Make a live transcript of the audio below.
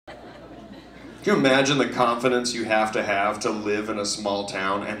Can you imagine the confidence you have to live in a small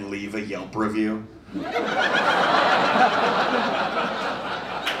town and leave a Yelp review?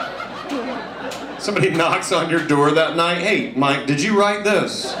 Somebody knocks on your door that night. Hey, Mike, did you write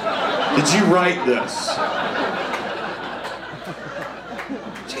this? Did you write this?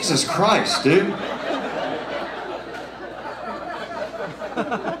 Jesus Christ, dude.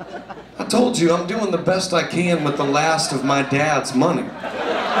 I told you I'm doing the best I can with the last of my dad's money.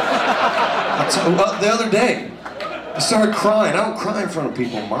 The other day, I started crying. I don't cry in front of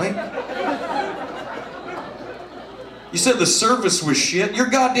people, Mike. You said the service was shit. Your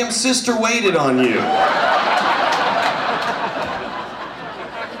goddamn sister waited on you.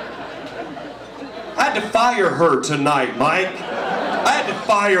 I had to fire her tonight, Mike. I had to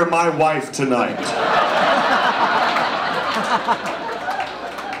fire my wife tonight.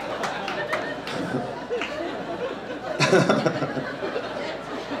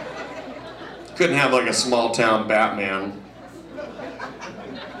 Couldn't have like a small town Batman.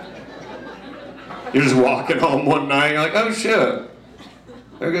 You're just walking home one night, you're like, oh shit,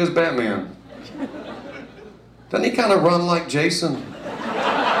 there goes Batman. Doesn't he kind of run like Jason?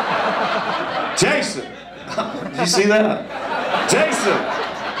 Jason! Did you see that? Jason!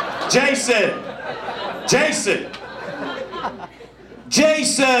 Jason! Jason!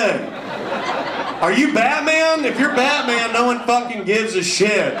 Jason! Are you Batman? If you're Batman, no one fucking gives a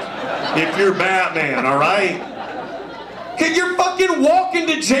shit. If you're Batman, alright? Okay, you're fucking walking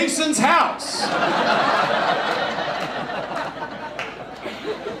to Jason's house.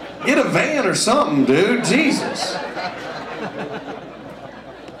 Get a van or something, dude. Jesus.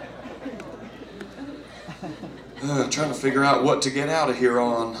 Trying to figure out what to get out of here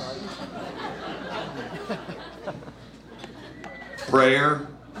on. Prayer.